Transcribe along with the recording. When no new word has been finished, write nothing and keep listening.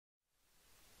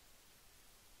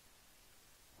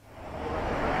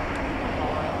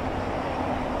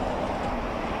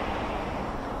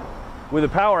With a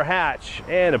power hatch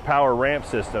and a power ramp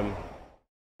system,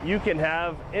 you can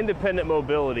have independent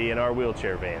mobility in our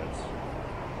wheelchair vans.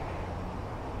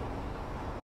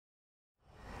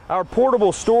 Our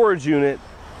portable storage unit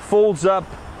folds up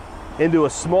into a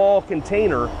small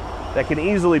container that can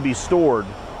easily be stored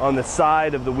on the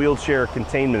side of the wheelchair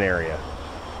containment area.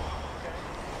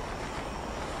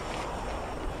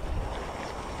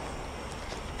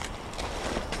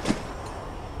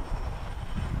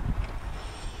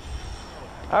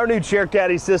 Our new Chair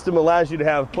Caddy system allows you to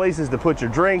have places to put your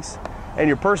drinks and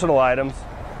your personal items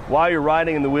while you're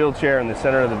riding in the wheelchair in the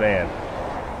center of the van.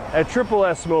 At Triple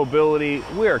S Mobility,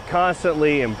 we are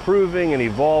constantly improving and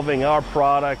evolving our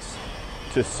products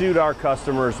to suit our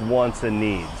customers' wants and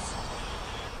needs.